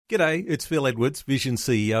G'day, it's Phil Edwards, Vision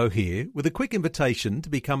CEO here, with a quick invitation to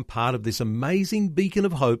become part of this amazing beacon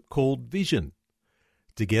of hope called Vision.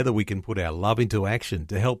 Together we can put our love into action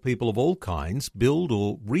to help people of all kinds build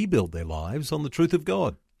or rebuild their lives on the truth of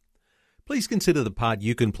God. Please consider the part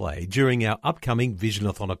you can play during our upcoming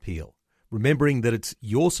Visionathon appeal, remembering that it's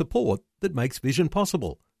your support that makes Vision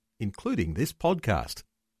possible, including this podcast.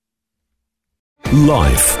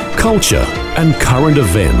 Life, culture and current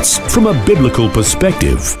events from a biblical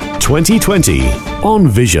perspective. 2020 on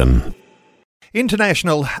Vision.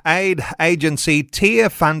 International aid agency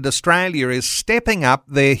Tearfund Australia is stepping up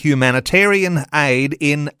their humanitarian aid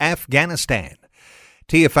in Afghanistan.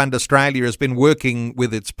 Tearfund Australia has been working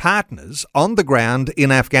with its partners on the ground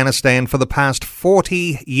in Afghanistan for the past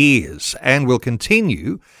 40 years and will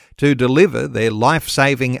continue to deliver their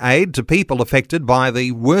life-saving aid to people affected by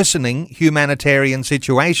the worsening humanitarian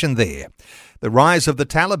situation there. The rise of the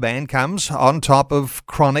Taliban comes on top of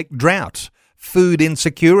chronic drought, food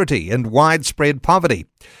insecurity and widespread poverty.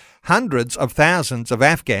 Hundreds of thousands of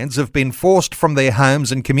Afghans have been forced from their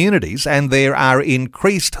homes and communities, and there are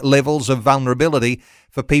increased levels of vulnerability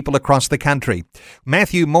for people across the country.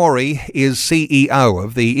 Matthew Morey is CEO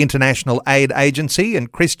of the International Aid Agency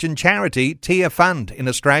and Christian charity Tearfund in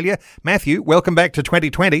Australia. Matthew, welcome back to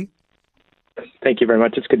 2020. Thank you very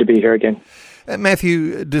much. It's good to be here again.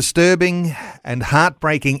 Matthew, disturbing and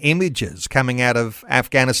heartbreaking images coming out of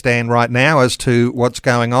Afghanistan right now as to what's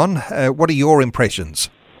going on. What are your impressions?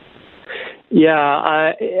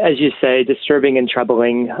 Yeah, as you say, disturbing and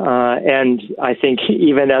troubling. And I think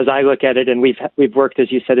even as I look at it, and we've worked,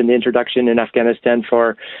 as you said in the introduction, in Afghanistan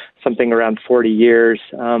for something around 40 years.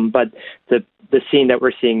 But the scene that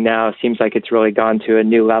we're seeing now seems like it's really gone to a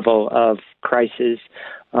new level of crisis.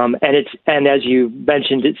 And as you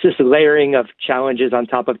mentioned, it's just a layering of challenges on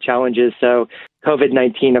top of challenges. So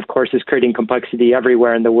COVID-19, of course, is creating complexity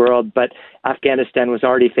everywhere in the world, but Afghanistan was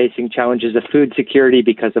already facing challenges of food security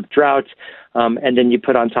because of drought. And then you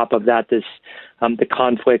put on top of that the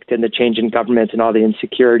conflict and the change in government and all the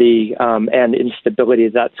insecurity and instability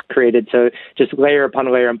that's created. So just layer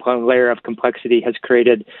upon layer upon layer of complexity has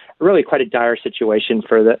created really quite a dire situation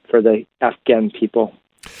for the Afghan people.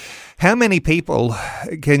 How many people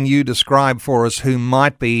can you describe for us who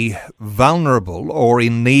might be vulnerable or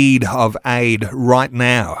in need of aid right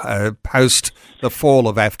now, post the fall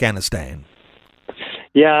of Afghanistan?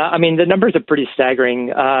 Yeah, I mean, the numbers are pretty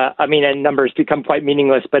staggering. And numbers become quite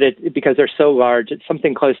meaningless, but because they're so large, it's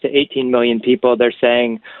something close to 18 million people, they're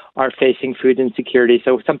saying, are facing food insecurity.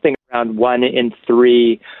 So something around 1 in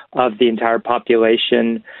 3 of the entire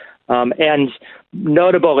population. And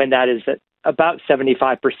notable in that is that about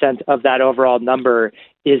 75% of that overall number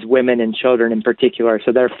is women and children in particular.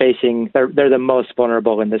 So they're the most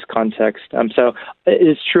vulnerable in this context. So it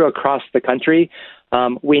is true across the country.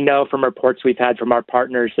 We know from reports we've had from our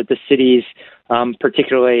partners that the cities,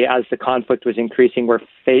 particularly as the conflict was increasing, were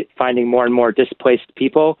finding more and more displaced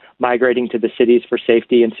people migrating to the cities for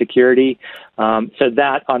safety and security. So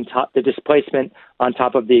that on top, the displacement on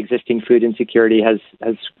top of the existing food insecurity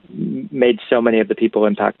has made so many of the people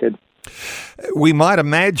impacted. We might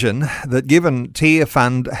imagine that given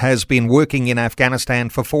Tearfund has been working in Afghanistan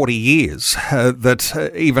for 40 years,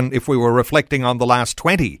 that even if we were reflecting on the last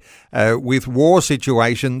 20, with war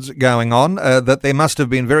situations going on, that there must have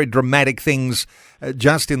been very dramatic things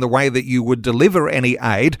just in the way that you would deliver any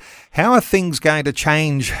aid. How are things going to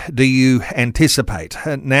change, do you anticipate,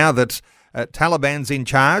 now that Taliban's in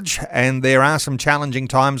charge and there are some challenging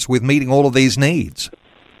times with meeting all of these needs?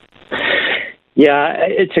 Yeah,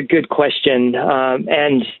 it's a good question.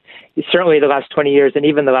 And certainly the last 20 years and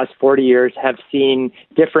even the last 40 years have seen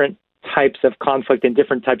different types of conflict and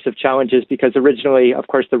different types of challenges because originally, of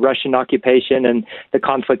course, the Russian occupation and the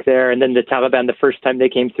conflict there, and then the Taliban the first time they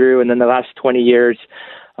came through, and then the last 20 years,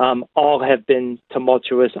 all have been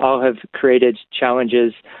tumultuous, all have created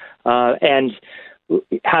challenges. And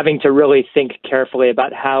having to really think carefully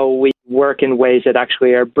about how we work in ways that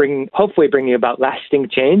actually are hopefully bringing about lasting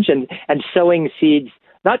change and sowing seeds,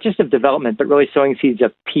 not just of development, but really sowing seeds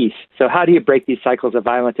of peace. So how do you break these cycles of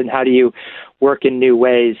violence and how do you work in new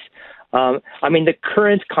ways? The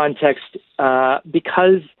current context,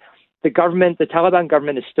 because the Taliban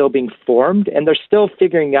government is still being formed and they're still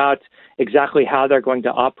figuring out exactly how they're going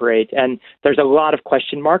to operate. And there's a lot of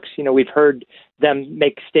question marks. We've heard them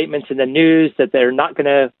make statements in the news that they're not going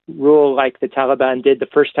to rule like the Taliban did the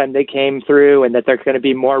first time they came through and that there's going to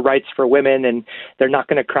be more rights for women and they're not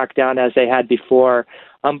going to crack down as they had before.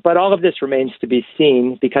 But all of this remains to be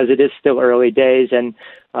seen because it is still early days. And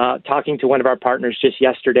talking to one of our partners just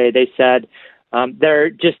yesterday, they said they're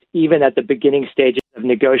just even at the beginning stages of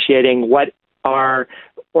negotiating what are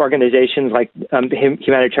organizations like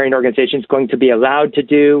humanitarian organizations going to be allowed to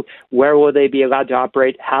do? Where will they be allowed to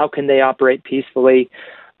operate? How can they operate peacefully?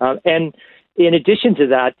 And in addition to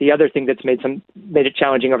that, the other thing that's made it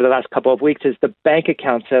challenging over the last couple of weeks is the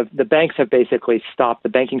banks have basically stopped. The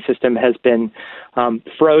banking system has been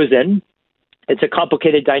frozen. It's a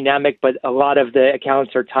complicated dynamic, but a lot of the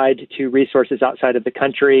accounts are tied to resources outside of the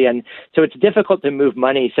country, and so it's difficult to move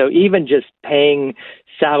money. So even just paying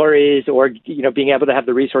salaries or being able to have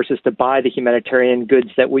the resources to buy the humanitarian goods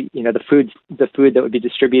that the food that would be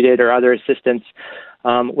distributed or other assistance,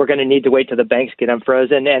 we're going to need to wait till the banks get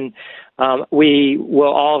unfrozen. And we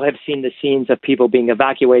will all have seen the scenes of people being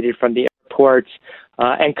evacuated from the airports,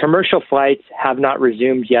 and commercial flights have not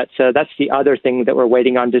resumed yet. So that's the other thing that we're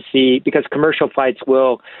waiting on to see, because commercial flights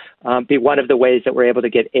will be one of the ways that we're able to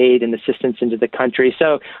get aid and assistance into the country.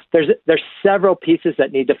 So there's several pieces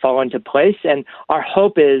that need to fall into place. And our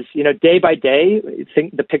hope is, day by day, I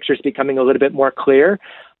think the picture is becoming a little bit more clear.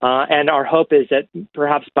 And our hope is that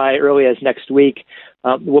perhaps by early as next week,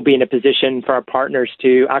 we'll be in a position for our partners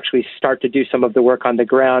to actually start to do some of the work on the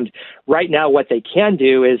ground. Right now, what they can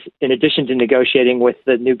do is, in addition to negotiating with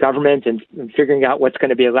the new government and figuring out what's going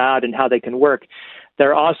to be allowed and how they can work,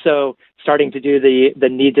 they're also starting to do the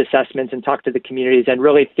needs assessments and talk to the communities and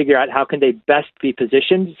really figure out how can they best be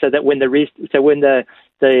positioned so that when the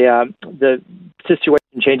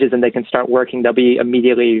situation changes and they can start working, they'll be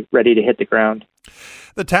immediately ready to hit the ground.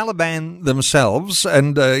 The Taliban themselves,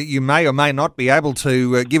 and you may or may not be able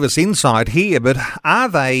to give us insight here, but are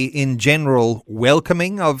they in general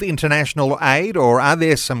welcoming of international aid, or are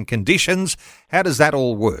there some conditions? How does that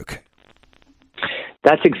all work?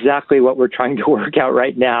 That's exactly what we're trying to work out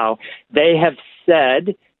right now. They have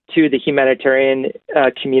said to the humanitarian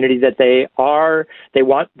community that they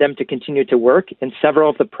want them to continue to work in several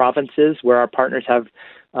of the provinces where our partners have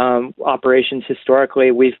operations historically.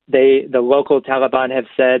 The local Taliban have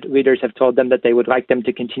said, leaders have told them that they would like them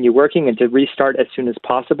to continue working and to restart as soon as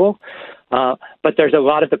possible. But there's a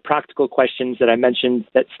lot of the practical questions that I mentioned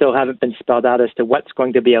that still haven't been spelled out as to what's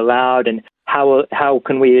going to be allowed and how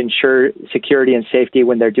can we ensure security and safety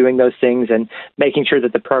when they're doing those things, and making sure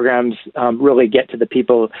that the programs really get to the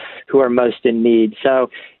people who are most in need. So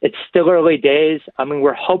it's still early days. I mean,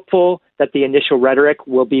 we're hopeful that the initial rhetoric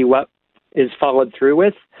will be what is followed through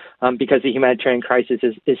with, because the humanitarian crisis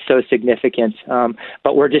is so significant.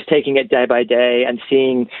 But we're just taking it day by day and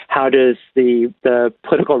seeing how does the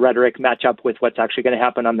political rhetoric match up with what's actually going to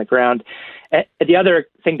happen on the ground. The other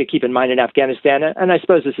thing to keep in mind in Afghanistan, and I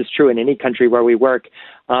suppose this is true in any country where we work,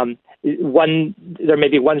 there may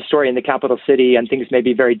be one story in the capital city and things may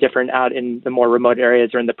be very different out in the more remote areas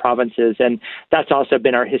or in the provinces. And that's also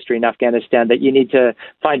been our history in Afghanistan, that you need to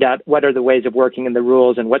find out what are the ways of working and the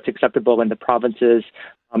rules and what's acceptable in the provinces,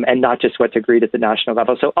 and not just what's agreed at the national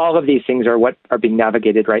level. So all of these things are what are being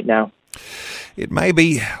navigated right now. It may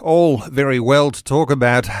be all very well to talk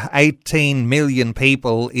about 18 million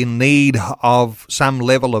people in need of some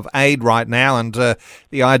level of aid right now, and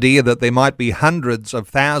the idea that there might be hundreds of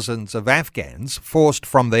thousands of Afghans forced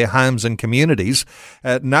from their homes and communities.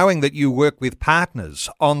 Knowing that you work with partners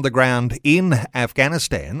on the ground in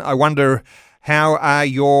Afghanistan, I wonder, how are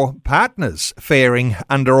your partners faring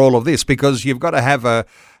under all of this? Because you've got to have a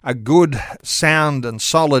good, sound and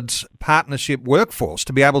solid partnership workforce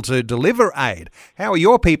to be able to deliver aid. How are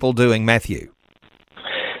your people doing, Matthew?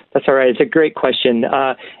 That's all right. It's a great question.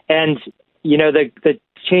 And, the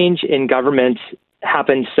change in government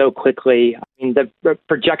happened so quickly. I mean, the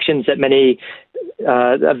projections that many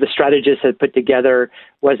of the strategists had put together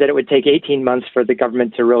was that it would take 18 months for the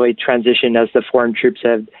government to really transition as the foreign troops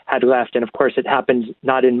had left. And of course, it happened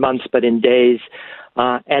not in months, but in days.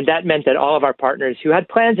 And that meant that all of our partners who had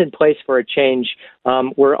plans in place for a change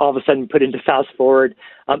were all of a sudden put into fast forward.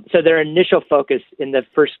 So their initial focus in the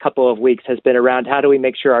first couple of weeks has been around how do we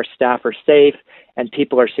make sure our staff are safe and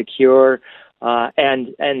people are secure.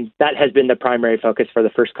 And that has been the primary focus for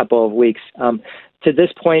the first couple of weeks. To this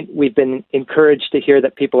point, we've been encouraged to hear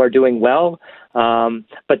that people are doing well,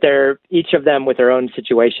 but each of them with their own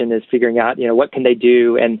situation is figuring out, what can they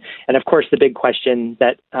do, and of course the big question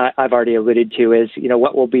that I've already alluded to is,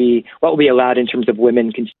 what will be allowed in terms of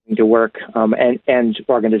women continuing to work, and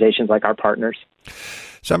organizations like our partners.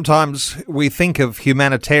 Sometimes we think of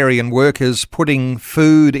humanitarian workers putting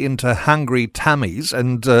food into hungry tummies,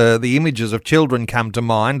 and the images of children come to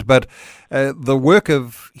mind, but the work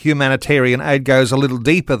of humanitarian aid goes a little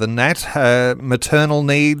deeper than that. Maternal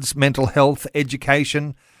needs, mental health,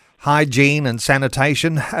 education, hygiene and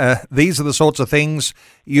sanitation. These are the sorts of things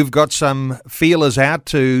you've got some feelers out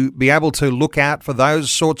to be able to look out for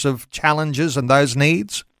those sorts of challenges and those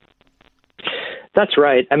needs? That's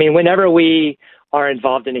right. I mean, whenever we are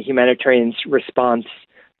involved in a humanitarian response,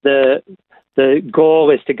 the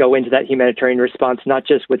goal is to go into that humanitarian response not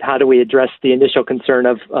just with how do we address the initial concern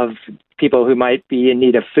of people who might be in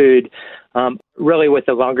need of food, really with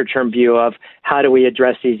the longer-term view of how do we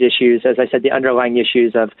address these issues, as I said, the underlying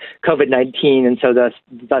issues of COVID-19, and so thus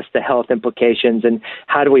the health implications, and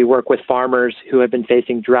how do we work with farmers who have been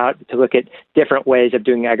facing drought to look at different ways of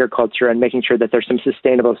doing agriculture and making sure that there's some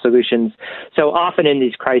sustainable solutions. So often in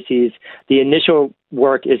these crises, the initial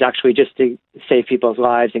work is actually just to save people's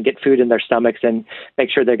lives and get food in their stomachs and make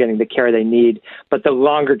sure they're getting the care they need. But the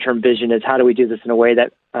longer-term vision is how do we do this in a way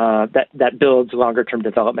that builds longer-term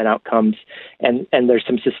development outcomes, and there's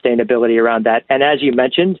some sustainability around that. And as you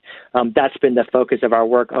mentioned, that's been the focus of our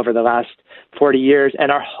work over the last 40 years.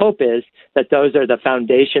 And our hope is that those are the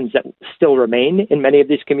foundations that still remain in many of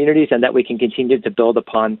these communities and that we can continue to build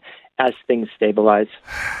upon as things stabilize.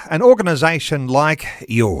 An organisation like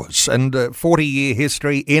yours and 40-year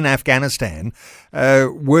history in Afghanistan,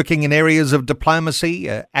 working in areas of diplomacy,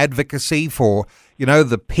 advocacy for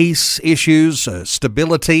the peace issues,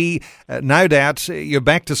 stability. No doubt you're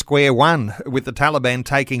back to square one with the Taliban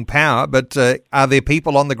taking power, but are there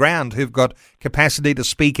people on the ground who've got capacity to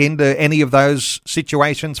speak into any of those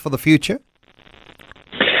situations for the future?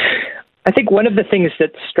 I think one of the things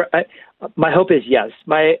that my hope is yes.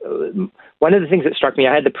 One of the things that struck me,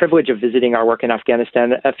 I had the privilege of visiting our work in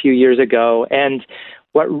Afghanistan a few years ago, and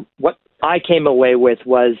what I came away with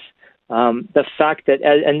was the fact that,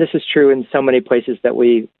 and this is true in so many places that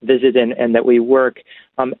we visit and that we work,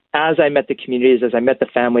 as I met the communities, as I met the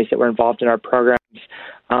families that were involved in our programs,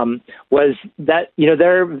 was that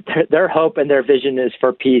their hope and their vision is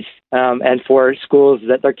for peace, and for schools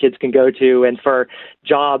that their kids can go to, and for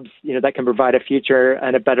jobs that can provide a future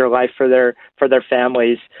and a better life for their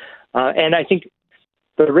families. And I think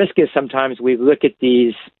the risk is sometimes we look at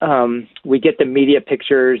these, we get the media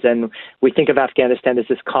pictures and we think of Afghanistan as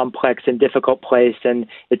this complex and difficult place, and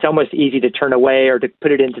it's almost easy to turn away or to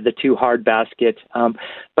put it into the too hard basket.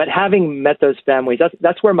 But having met those families,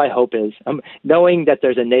 that's where my hope is, knowing that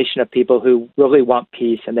there's a nation of people who really want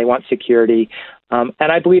peace and they want security. And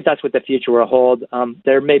I believe that's what the future will hold.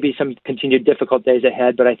 There may be some continued difficult days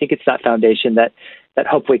ahead, but I think it's that foundation that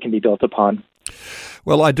hopefully can be built upon.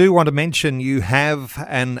 Well, I do want to mention you have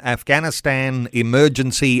an Afghanistan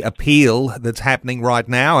emergency appeal that's happening right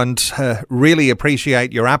now, and really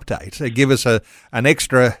appreciate your update. Give us an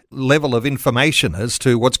extra level of information as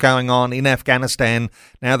to what's going on in Afghanistan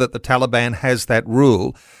now that the Taliban has that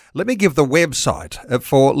rule. Let me give the website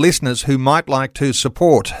for listeners who might like to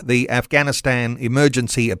support the Afghanistan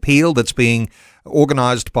emergency appeal that's being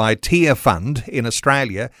organised by Tear Fund in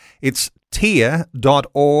Australia. It's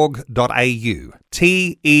tear.org.au,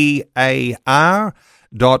 tear.org.au.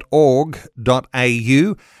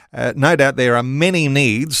 No doubt there are many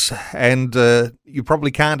needs, and you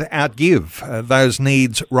probably can't outgive those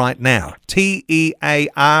needs right now.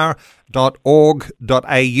 tear.org.au.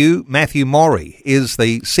 Matthew Morey is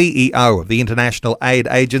the CEO of the International Aid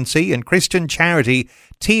Agency and Christian charity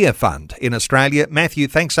Tear Fund in Australia. Matthew,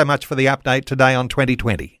 thanks so much for the update today on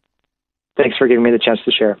 2020. Thanks for giving me the chance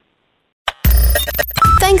to share.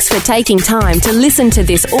 Thanks for taking time to listen to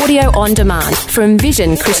this audio on demand from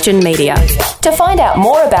Vision Christian Media. To find out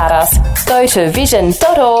more about us, go to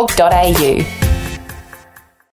vision.org.au.